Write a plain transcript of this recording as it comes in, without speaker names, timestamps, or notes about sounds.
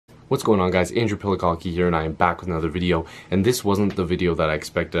What's going on, guys? Andrew Piluk here, and I am back with another video. And this wasn't the video that I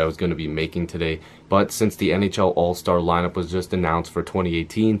expected I was going to be making today, but since the NHL All-Star lineup was just announced for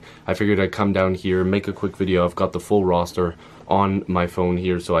 2018, I figured I'd come down here, make a quick video. I've got the full roster on my phone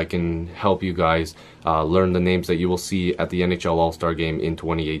here so I can help you guys learn the names that you will see at the NHL All-Star Game in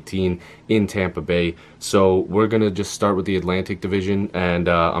 2018 in Tampa Bay. So we're going to just start with the Atlantic Division, and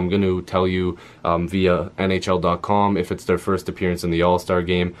I'm going to tell you via NHL.com if it's their first appearance in the All-Star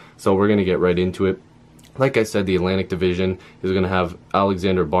Game. So we're going to get right into it. Like I said, the Atlantic Division is going to have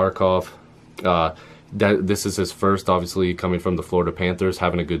Alexander Barkov. This is his first, obviously, coming from the Florida Panthers,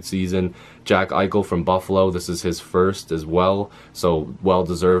 having a good season. Jack Eichel from Buffalo, this is his first as well, so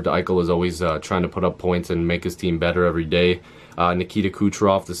well-deserved. Eichel is always trying to put up points and make his team better every day. Nikita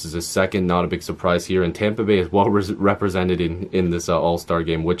Kucherov, this is his second, not a big surprise here. And Tampa Bay is well represented in this All-Star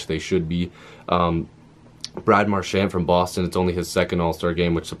game, which they should be. Brad Marchand from Boston, it's only his second All-Star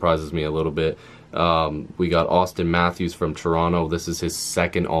game, which surprises me a little bit. We got Austin Matthews from Toronto. This is his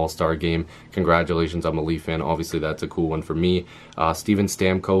second All-Star game. Congratulations, I'm a Leaf fan. Obviously, that's a cool one for me. Steven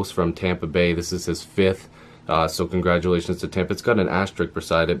Stamkos from Tampa Bay. This is his fifth. So congratulations to Tampa. It's got an asterisk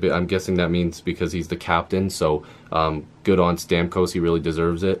beside it, but I'm guessing that means because he's the captain. So good on Stamkos. He really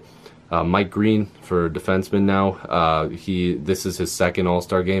deserves it. Mike Green for defenseman now. This is his second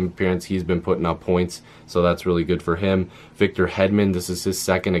All-Star game appearance. He's been putting up points, so that's really good for him. Victor Hedman, this is his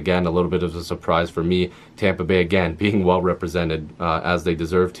second. Again, a little bit of a surprise for me. Tampa Bay, again, being well represented as they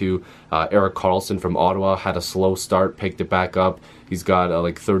deserve to. Erik Karlsson from Ottawa had a slow start, picked it back up. He's got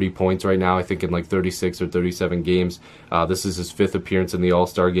like 30 points right now, I think in like 36 or 37 games. This is his fifth appearance in the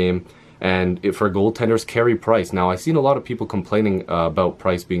All-Star game. And for goaltenders, Carey Price. Now, I've seen a lot of people complaining about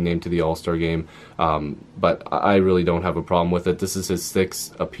Price being named to the All-Star game, but I really don't have a problem with it. This is his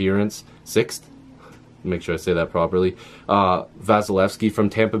sixth appearance. Sixth? Make sure I say that properly. Vasilevsky from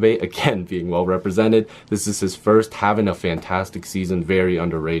Tampa Bay, again, being well represented. This is his first, having a fantastic season, very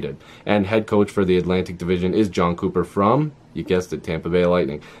underrated. And head coach for the Atlantic Division is John Cooper from, you guessed it, Tampa Bay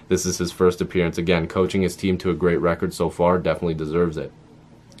Lightning. This is his first appearance. Again, coaching his team to a great record so far, definitely deserves it.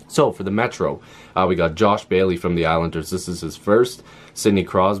 So, for the Metro, we got Josh Bailey from the Islanders. This is his first. Sidney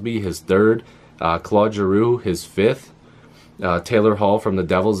Crosby, his third. Claude Giroux, his fifth. Taylor Hall from the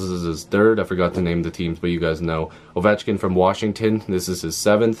Devils, this is his third. I forgot to name the teams, but you guys know. Ovechkin from Washington, this is his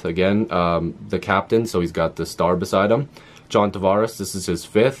seventh. Again, the captain, so he's got the star beside him. John Tavares, this is his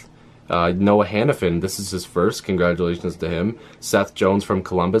fifth. Noah Hannafin, this is his first. Congratulations to him. Seth Jones from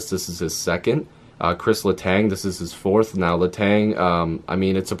Columbus, this is his second. Chris Letang, this is his fourth. Now Letang, I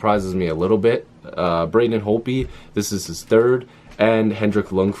mean, it surprises me a little bit. Braden Holtby, this is his third. And Henrik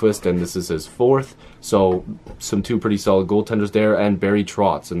Lundqvist, and this is his fourth. So some two pretty solid goaltenders there. And Barry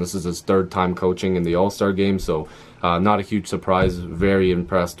Trotz, and this is his third time coaching in the All-Star game. So not a huge surprise. Very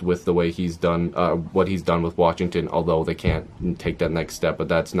impressed with the way he's done, what he's done with Washington, although they can't take that next step, but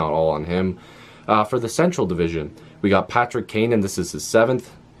that's not all on him. For the Central Division, we got Patrick Kane, and this is his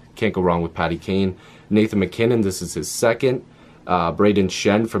seventh. Can't go wrong with Patty Kane. Nathan McKinnon, this is his second. Braden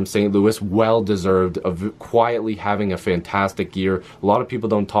Shen from St. Louis, well-deserved, of quietly having a fantastic year. A lot of people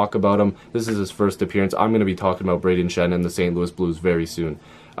don't talk about him. This is his first appearance. I'm going to be talking about Braden Shen and the St. Louis Blues very soon.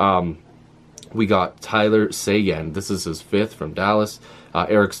 We got Tyler Seguin. This is his fifth from Dallas.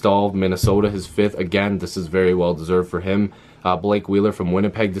 Eric Stahl, Minnesota, his fifth. Again, this is very well-deserved for him. Blake Wheeler from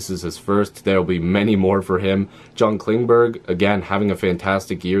Winnipeg, this is his first. There will be many more for him. John Klingberg, again, having a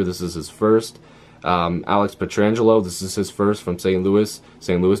fantastic year. This is his first. Alex Pietrangelo, this is his first from St. Louis.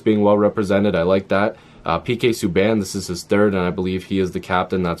 St. Louis being well represented, I like that. PK Subban, this is his third, and I believe he is the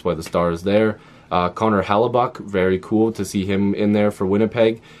captain. That's why the star is there. Connor Hellebuck, very cool to see him in there for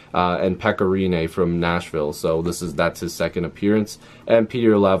Winnipeg. And Pekka Rinne from Nashville, so that's his second appearance. And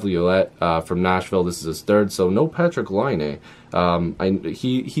Peter Laviolette from Nashville, this is his third. So no Patrick Laine.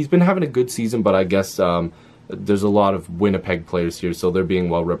 He's been having a good season, but I guess there's a lot of Winnipeg players here, so they're being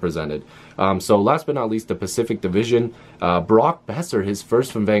well represented. So last but not least, the Pacific Division. Brock Besser, his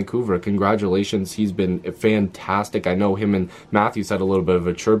first from Vancouver. Congratulations. He's been fantastic. I know him and Matthews had a little bit of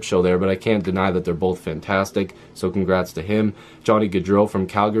a chirp show there, but I can't deny that they're both fantastic. So congrats to him. Johnny Gaudreau from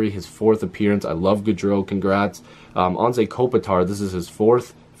Calgary, his fourth appearance. I love Gaudreau. Congrats. Anze Kopitar, this is his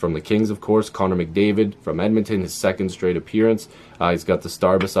fourth. From the Kings, of course. Connor McDavid from Edmonton, his second straight appearance. He's got the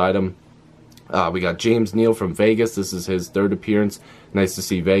star beside him. We got James Neal from Vegas. This is his third appearance. Nice to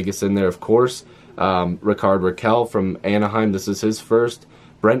see Vegas in there, of course. Ricard Raquel from Anaheim. This is his first.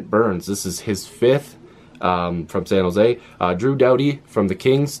 Brent Burns. This is his fifth from San Jose. Drew Doughty from the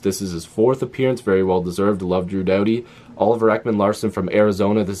Kings. This is his fourth appearance. Very well deserved. Love Drew Doughty. Oliver Ekman-Larsson from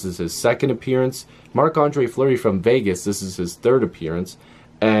Arizona. This is his second appearance. Marc-Andre Fleury from Vegas. This is his third appearance.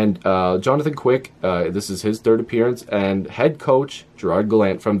 And Jonathan Quick, this is his third appearance, and head coach Gerard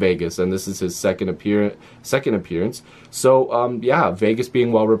Gallant from Vegas, and this is his second appearance. So yeah, Vegas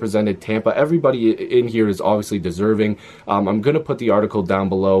being well represented, Tampa, everybody in here is obviously deserving. I'm gonna put the article down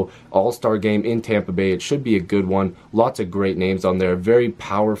below. All-Star game in Tampa Bay. It should be a good one. Lots of great names on there. Very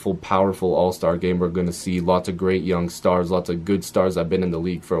powerful All-Star game. We're gonna see lots of great young stars, lots of good stars that have been in the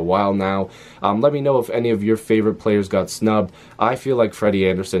league for a while now. Let me know if any of your favorite players got snubbed. I feel like Freddie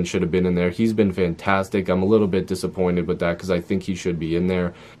Anderson should have been in there. He's been fantastic. I'm a little bit disappointed with that because I think he should be in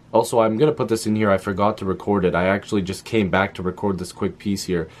there. Also, I'm going to put this in here. I forgot to record it. I actually just came back to record this quick piece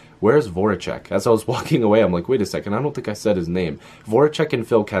here. Where's Voracek? As I was walking away, I'm like, wait a second, I don't think I said his name. Voracek and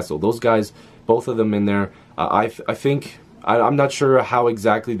Phil Kessel. Those guys, both of them in there. I think... I'm not sure how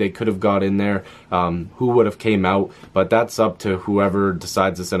exactly they could have got in there, who would have came out, but that's up to whoever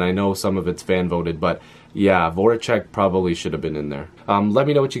decides this, and I know some of it's fan voted, but yeah, Voracek probably should have been in there. Let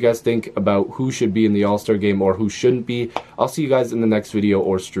me know what you guys think about who should be in the All-Star game or who shouldn't be. I'll see you guys in the next video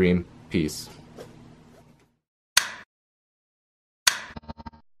or stream. Peace.